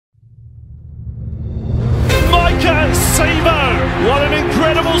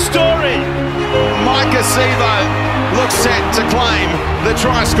Maika Sivo looks set to claim the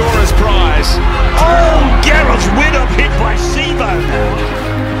try scorer's prize. Oh, Garrett's winner hit by Sivo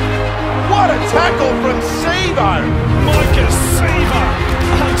now. What a tackle from Sivo! Maika Sivo,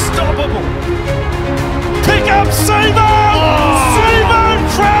 unstoppable. Pick up Sivo! Oh. Sivo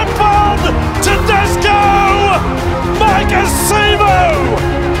trampled to Desco! Maika Sivo!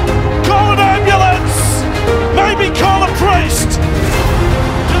 Call an ambulance! Maybe call a priest!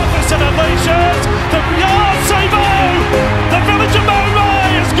 Jefferson unleashes the Sivo! The village of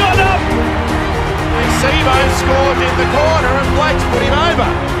Mowbray has gone up! Sivo scored in the corner and Blake's put him over.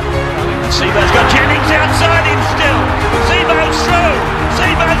 Sivo's got Jennings outside him still. Sivo's through.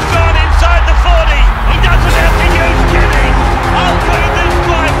 Sivo's gone inside the 40. He doesn't have to use Jennings. I'll move this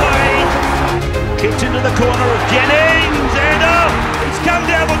driveway. Kicked into the corner of Jennings. And up. He's come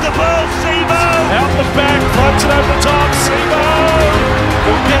down with the ball. Sivo. Out the back. Floats it over the top. Sivo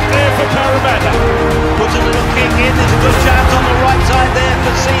will get there for Parramatta. Puts a little kick in. There's a good chance on the right side there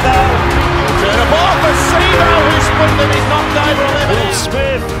for Sivo. Turn a ball for Sivo, who's put them. He's knocked over 11. Will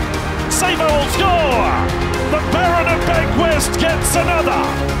Smith. Sivo will score! The Baron of Bankwest gets another!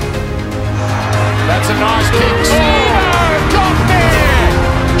 That's a nice kick. Sivo got there!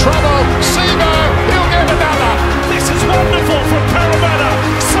 Trouble, Sivo, he'll get another. This is wonderful from Parramatta.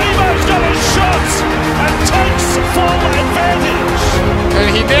 Sivo's got a shot and takes full advantage. And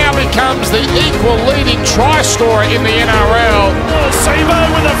he now becomes the equal leading try scorer in the NRL. Oh, Sivo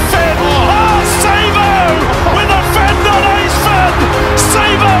with a fend. Oh, Sivo with a fend on his fend.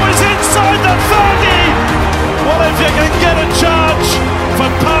 Sivo is inside the 30. Well, if you can get a charge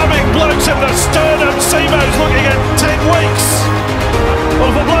for palming blokes in the sternum, Sivo's looking at 10 weeks. Well,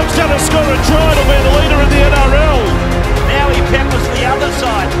 if a bloke's going to score a try, it'll be the leader in the NRL. Now he peppers the other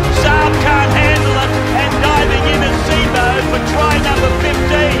side. Saab can't handle it, and diving in is Sivo for try number 15.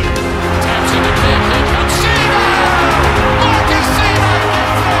 Taps in the kick, here comes Sivo! Maika Sivo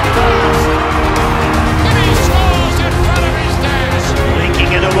gets that pass! And he scores in front of his dash!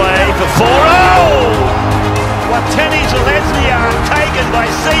 Linking it away for 4-0! Wateni Zelezny are taken by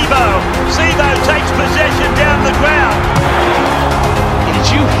Sivo. Sivo takes possession down the ground. Did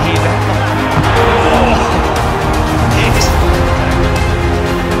you hear that? Oh. Yes.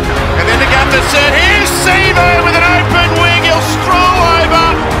 And then the governor said, here's Sivo with an open wing, he'll stroll over.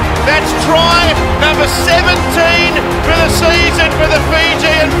 That's try number 17 for the season for the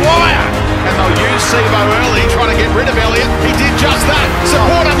Fijian Flyer. And they'll use Sivo early, trying to get rid of Elliott. He did just that.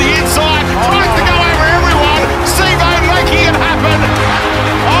 Support